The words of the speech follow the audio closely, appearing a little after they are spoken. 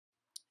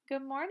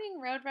Good morning,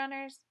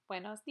 Roadrunners.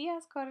 Buenos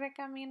dias,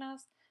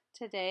 Correcaminos.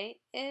 Today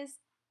is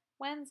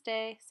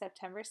Wednesday,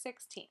 September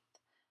 16th.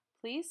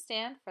 Please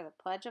stand for the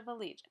Pledge of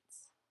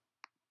Allegiance.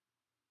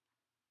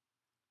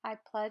 I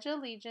pledge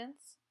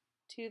allegiance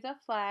to the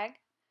flag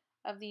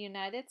of the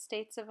United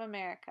States of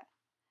America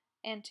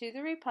and to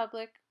the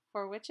republic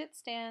for which it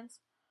stands,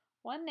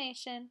 one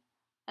nation,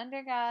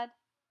 under God,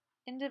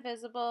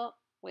 indivisible,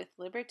 with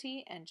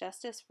liberty and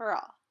justice for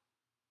all.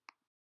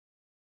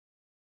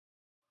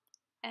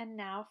 And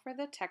now for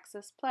the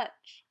Texas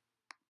Pledge.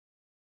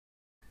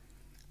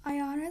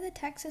 I honor the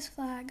Texas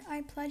flag.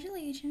 I pledge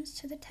allegiance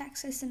to the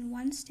Texas in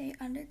one state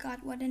under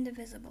God, one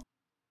indivisible.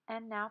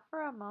 And now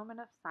for a moment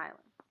of silence.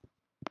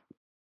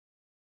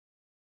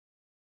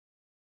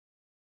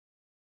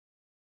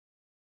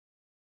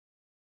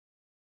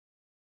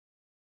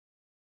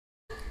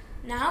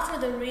 Now for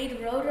the Reed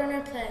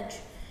Roadrunner Pledge.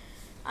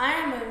 I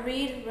am a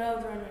Reed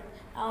Roadrunner.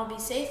 I will be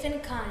safe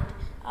and kind.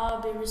 I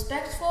will be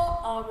respectful,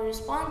 I will be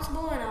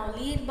responsible, and I will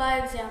lead by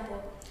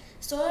example.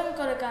 Soy un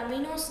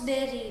correcaminos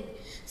de Reed.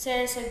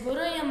 Seré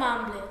seguro y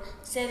amable.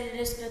 Seré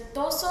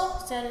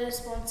respetuoso, seré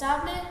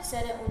responsable,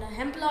 seré un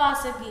ejemplo a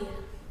seguir.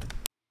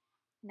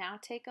 Now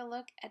take a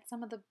look at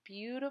some of the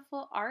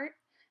beautiful art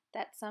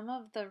that some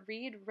of the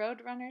Reed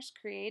Roadrunners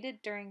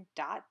created during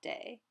Dot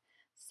Day.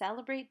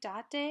 Celebrate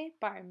Dot Day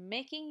by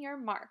making your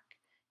mark.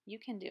 You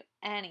can do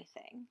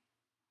anything.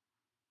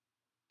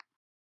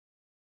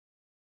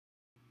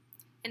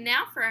 And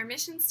now for our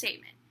mission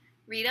statement.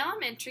 Reed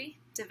Elementary,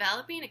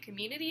 developing a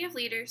community of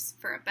leaders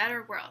for a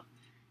better world.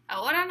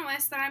 Ahora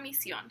nuestra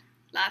misión.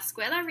 La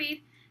Escuela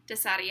Reed,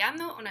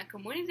 desarrollando una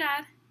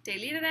comunidad de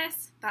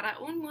líderes para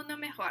un mundo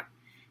mejor.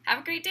 Have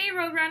a great day,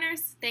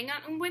 Roadrunners.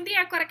 Tengan un buen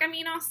día,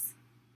 Correcaminos.